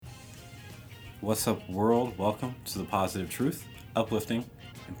What's up, world? Welcome to the Positive Truth, uplifting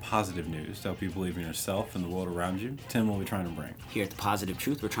and positive news to help you believe in yourself and the world around you. Tim, what are we trying to bring? Here at The Positive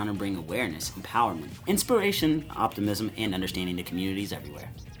Truth, we're trying to bring awareness, empowerment, inspiration, optimism, and understanding to communities everywhere.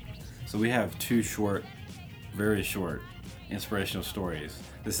 So we have two very short, inspirational stories.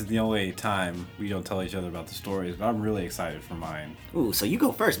 This is the only time we don't tell each other about the stories, but I'm really excited for mine. Ooh, so you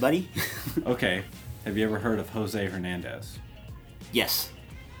go first, buddy. Okay, have you ever heard of Jose Hernandez? Yes.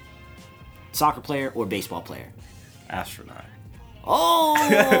 Soccer player or baseball player? Astronaut.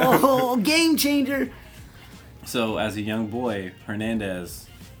 Oh, game changer. So as a young boy, Hernandez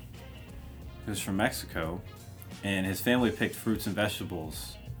was from Mexico, and his family picked fruits and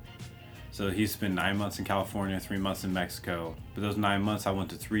vegetables. So he spent 9 months in California, 3 months in Mexico. But those 9 months, I went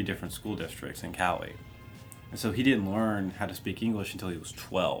to 3 different school districts in Cali. And so he didn't learn how to speak English until he was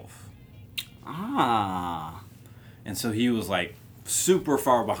 12. Ah. And so he was like super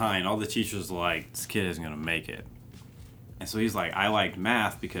far behind. All the teachers were like, this kid isn't going to make it. And so he's like, I liked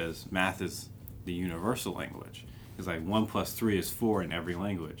math because math is the universal language. It's like 1 plus 3 is 4 in every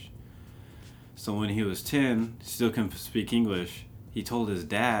language. So when he was 10, still couldn't speak English. He told his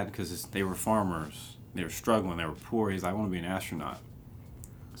dad, because they were farmers, they were struggling, they were poor, he's like, I want to be an astronaut.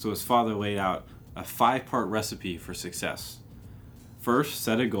 So his father laid out a 5-part recipe for success. First,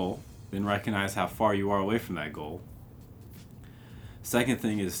 set a goal, then recognize how far you are away from that goal. Second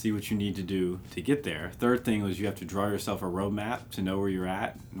thing is see what you need to do to get there. Third thing was you have to draw yourself a roadmap to know where you're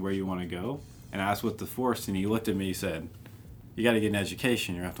at and where you want to go. And I was with the fourth, and he looked at me, he said, you got to get an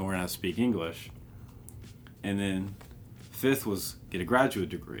education, you have to learn how to speak English. And then fifth was get a graduate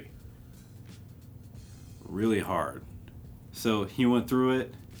degree. Really hard. So he went through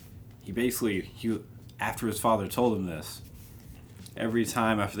it. After his father told him this, every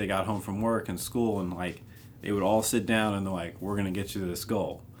time after they got home from work and school, and like they would all sit down and they're like, we're going to get you to this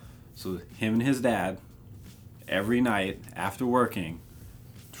goal. So him and his dad, every night after working,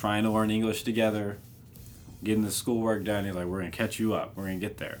 trying to learn English together, getting the schoolwork done, he's like, we're going to catch you up. We're going to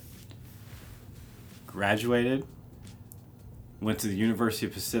get there. Graduated, went to the University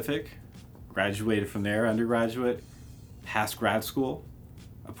of Pacific, graduated from there, undergraduate, passed grad school,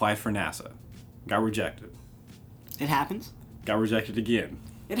 applied for NASA, got rejected. It happens. Got rejected again.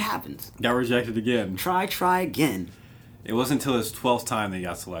 It happens. Got rejected again. Try again. It wasn't until his 12th time that he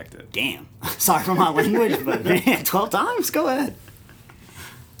got selected. Damn. Sorry for my language, but man, 12 times? Go ahead.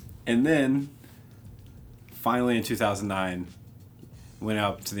 And then, finally in 2009, went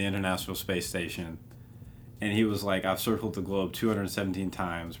up to the International Space Station. And he was like, I've circled the globe 217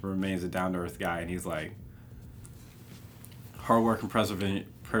 times, but remains a down-to-earth guy. And he's like, hard work and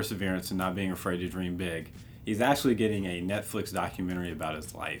perseverance and not being afraid to dream big. He's actually getting a Netflix documentary about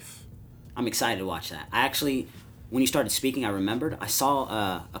his life. I'm excited to watch that. I actually, when you started speaking, I remembered. I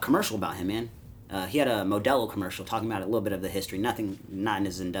saw a commercial about him, man. He had a Modelo commercial talking about a little bit of the history. Not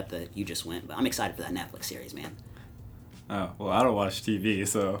as in-depth that you just went, but I'm excited for that Netflix series, man. Oh, well, I don't watch TV,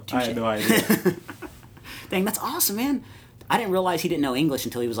 so I had no idea. Dang, that's awesome, man. I didn't realize he didn't know English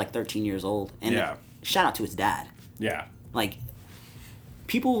until he was like 13 years old. And yeah. Shout out to his dad. Yeah. Like,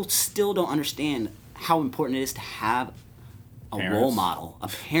 people still don't understand how important it is to have a role model, a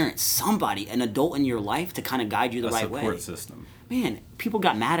parent, somebody, an adult in your life to kind of guide you the right way. A support system. Man, people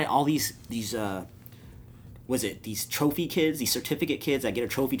got mad at all these trophy kids, these certificate kids that get a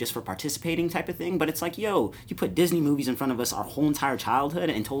trophy just for participating type of thing. But it's like, yo, you put Disney movies in front of us our whole entire childhood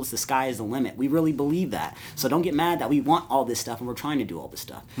and told us the sky is the limit. We really believe that. So don't get mad that we want all this stuff and we're trying to do all this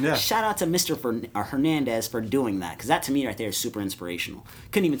stuff. Yeah. Shout out to Mr. Hernandez for doing that, because that to me right there is super inspirational.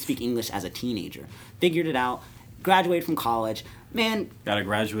 Couldn't even speak English as a teenager. Figured it out. Graduated from college. Man. Got a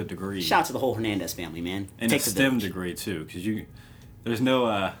graduate degree. Shout out to the whole Hernandez family, man. And a STEM degree, too, because there's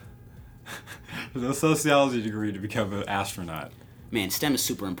no sociology degree to become an astronaut. Man, STEM is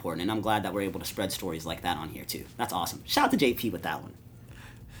super important, and I'm glad that we're able to spread stories like that on here, too. That's awesome. Shout out to JP with that one.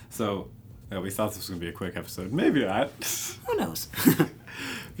 So, we thought this was going to be a quick episode. Maybe not. Who knows?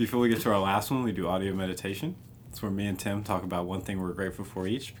 Before we get to our last one, we do audio meditation. It's where me and Tim talk about one thing we're grateful for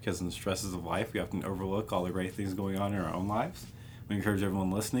each, because in the stresses of life, we often overlook all the great things going on in our own lives. We encourage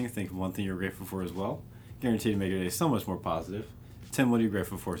everyone listening to think of one thing you're grateful for as well. Guaranteed to make your day so much more positive. Tim, what are you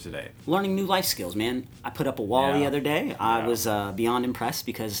grateful for today? Learning new life skills, man. I put up a wall the other day. I was beyond impressed,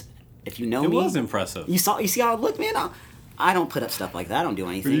 because if you know me... It was impressive. You see how it looked, man? I don't put up stuff like that. I don't do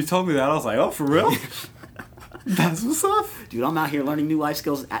anything. When you told me that, I was like, oh, for real? That's what's up. Dude, I'm out here learning new life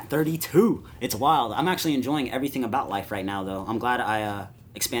skills at 32. It's wild. I'm actually enjoying everything about life right now, though. I'm glad I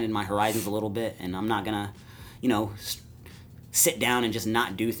expanded my horizons a little bit, and I'm not going to, sit down and just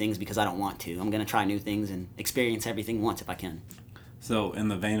not do things because I don't want to. I'm going to try new things and experience everything once if I can. So in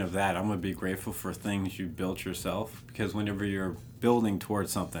the vein of that, I'm going to be grateful for things you built yourself, because whenever you're building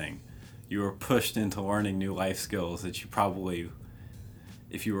towards something, you are pushed into learning new life skills that you probably,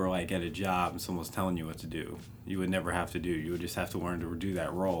 if you were like at a job and someone was telling you what to do, you would never have to do. You would just have to learn to do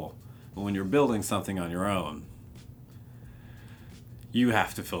that role. But when you're building something on your own, you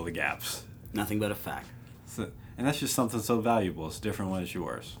have to fill the gaps. Nothing but a fact. So, and that's just something so valuable. It's different when it's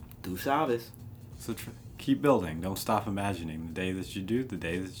yours. Tú sabes. So keep building. Don't stop imagining. The day that you do, the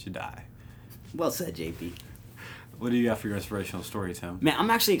day that you die. Well said, JP. What do you got for your inspirational story, Tim? Man, I'm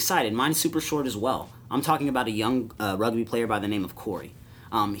actually excited. Mine's super short as well. I'm talking about a young rugby player by the name of Corey.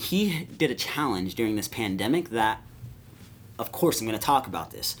 He did a challenge during this pandemic that, of course, I'm going to talk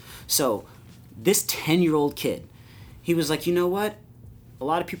about this. So, this 10-year-old kid, he was like, you know what? A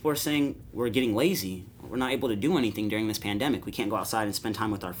lot of people are saying we're getting lazy. We're not able to do anything during this pandemic. We can't go outside and spend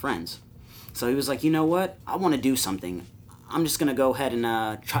time with our friends. So he was like, you know what? I want to do something. I'm just going to go ahead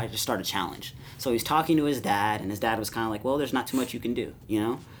and try to start a challenge. So he's talking to his dad, and his dad was kind of like, well, there's not too much you can do, you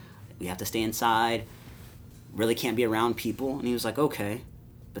know? We have to stay inside, really can't be around people. And he was like, okay.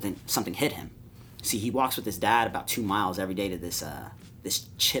 But then something hit him. See, he walks with his dad about 2 miles every day to this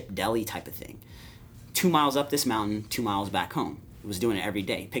chip deli type of thing. 2 miles up this mountain, 2 miles back home. He was doing it every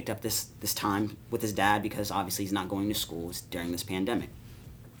day. He picked up this time with his dad because obviously he's not going to school during this pandemic.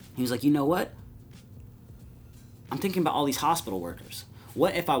 He was like, you know what? I'm thinking about all these hospital workers.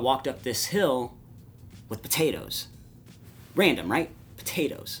 What if I walked up this hill with potatoes? Random, right?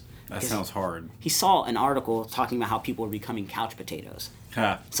 Potatoes. That sounds hard. He saw an article talking about how people are becoming couch potatoes.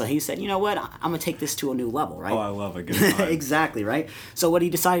 So he said, you know what? I'm going to take this to a new level, right? Oh, I love a good time. Exactly, right? So what he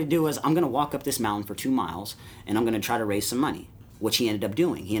decided to do was, I'm going to walk up this mountain for 2 miles, and I'm going to try to raise some money, which he ended up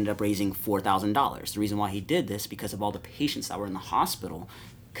doing. He ended up raising $4,000. The reason why he did this, because of all the patients that were in the hospital,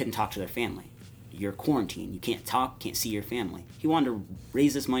 couldn't talk to their family. You're quarantined. You can't talk, can't see your family. He wanted to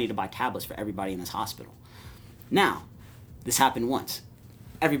raise this money to buy tablets for everybody in this hospital. Now, this happened once.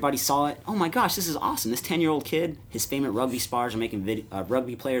 Everybody saw it. Oh my gosh, this is awesome. This 10-year-old kid, his favorite rugby players are making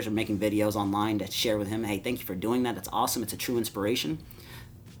videos online to share with him. Hey, thank you for doing that. That's awesome. It's a true inspiration.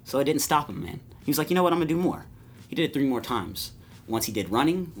 So it didn't stop him, man. He was like, you know what? I'm going to do more. He did it 3 more times. Once he did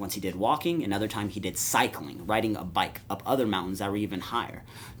running, once he did walking, another time he did cycling, riding a bike up other mountains that were even higher,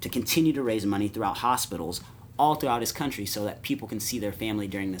 to continue to raise money throughout hospitals all throughout his country so that people can see their family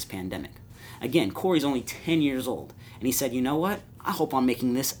during this pandemic. Again, Corey's only 10 years old, and he said, you know what? I hope I'm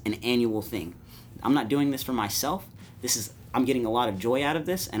making this an annual thing. I'm not doing this for myself. I'm getting a lot of joy out of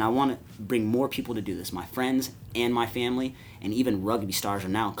this, and I want to bring more people to do this, my friends and my family, and even rugby stars are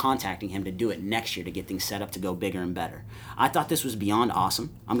now contacting him to do it next year to get things set up to go bigger and better. I thought this was beyond awesome.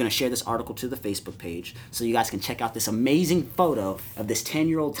 I'm going to share this article to the Facebook page so you guys can check out this amazing photo of this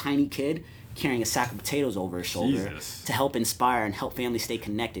 10-year-old tiny kid carrying a sack of potatoes over his shoulder to help inspire and help families stay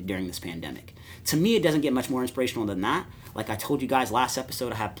connected during this pandemic. To me, it doesn't get much more inspirational than that. Like I told you guys last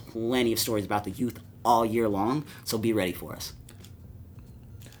episode, I have plenty of stories about the youth all year long, so be ready for us.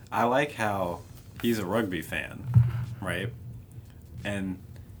 I like how he's a rugby fan, right? And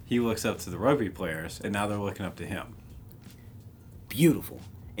he looks up to the rugby players, and now they're looking up to him. Beautiful.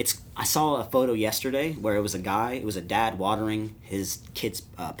 I saw a photo yesterday where it was a dad watering his kid's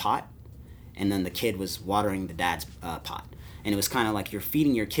pot, and then the kid was watering the dad's pot. And it was kind of like you're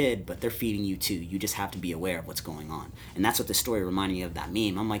feeding your kid, but they're feeding you too. You just have to be aware of what's going on. And that's what this story reminded me of, that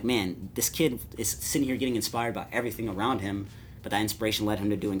meme. I'm like, man, this kid is sitting here getting inspired by everything around him, but that inspiration led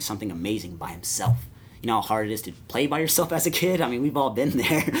him to doing something amazing by himself. You know how hard it is to play by yourself as a kid? I mean, we've all been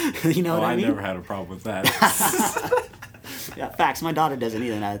there. You know what I mean? I never had a problem with that. Yeah, facts. My daughter doesn't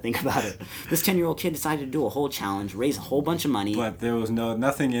either, now that I think about it. This 10-year-old kid decided to do a whole challenge, raise a whole bunch of money. But there was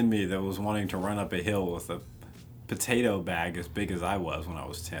nothing in me that was wanting to run up a hill with a potato bag as big as I was when I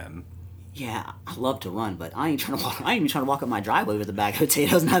was 10. Yeah, I love to run, but I ain't even trying to walk up my driveway with a bag of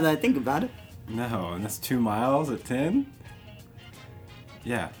potatoes now that I think about it. No, and that's 2 miles at 10?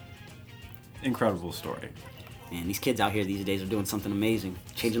 Yeah. Incredible story. Man, these kids out here these days are doing something amazing.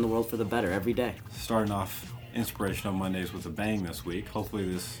 Changing the world for the better every day. Starting off Inspirational Mondays with a bang this week.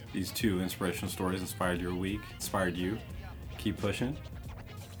 Hopefully these 2 inspirational stories inspired your week, inspired you. Keep pushing.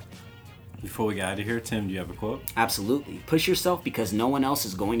 Before we get out of here, Tim, do you have a quote? Absolutely. Push yourself because no one else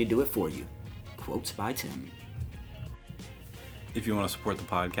is going to do it for you. Quotes by Tim. If you want to support the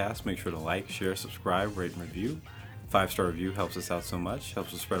podcast, make sure to like, share, subscribe, rate, and review. 5-star review helps us out so much,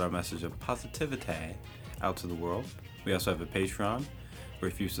 helps us spread our message of positivity out to the world. We also have a Patreon, where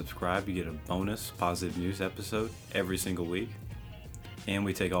if you subscribe, you get a bonus positive news episode every single week. And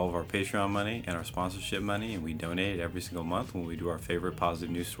we take all of our Patreon money and our sponsorship money and we donate it every single month when we do our favorite positive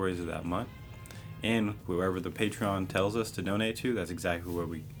news stories of that month. And whoever the Patreon tells us to donate to, that's exactly where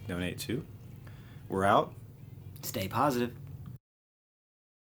we donate to. We're out. Stay positive.